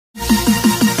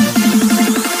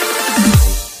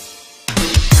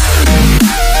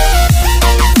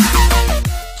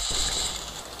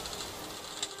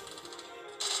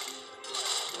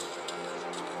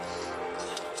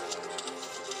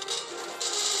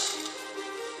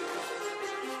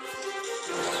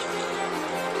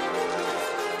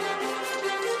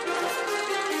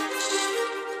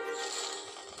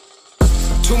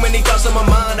many thoughts on my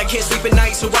mind, I can't sleep at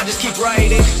night, so I just keep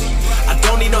writing. I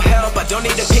don't need no help, I don't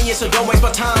need opinions, so don't waste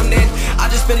my time then. I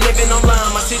just been living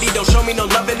online, my city don't show me no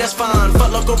loving, that's fine.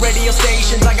 Fuck local radio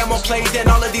stations, I got more plays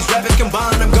than all of these rappers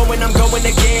combined. I'm going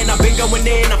again, I've been going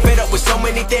in, I'm fed up with so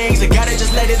many things, I gotta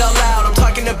just let it all out. I'm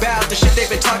talking about the shit they've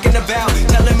been talking about,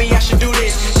 telling me I should do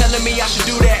this, telling me I should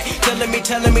do that,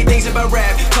 telling me things about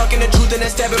rap, talking the truth and then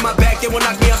stabbing my back, they will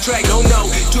knock me off track. No,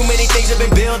 too many things have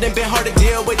been building, been hard to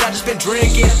deal with, I just been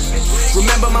drinking.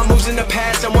 Remember my moves in the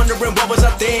past, I'm wondering what was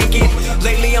I thinking.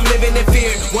 Lately I'm living in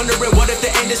fear, wondering what if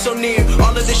the end is so near.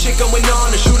 All of this shit going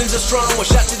on, the shootings are strong, one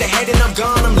shot to the head and I'm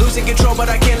gone. I'm losing control but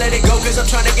I can't let it go, cause I'm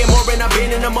trying to get more. And I've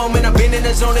been in the moment, I've been in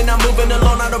the zone, and I'm moving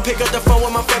alone. I don't pick up the phone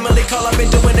when my family call, I've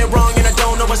been doing it wrong and I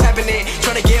don't know what's happening.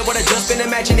 Trying to get what I just been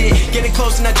imagining, getting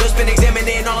close and I just been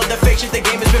examining all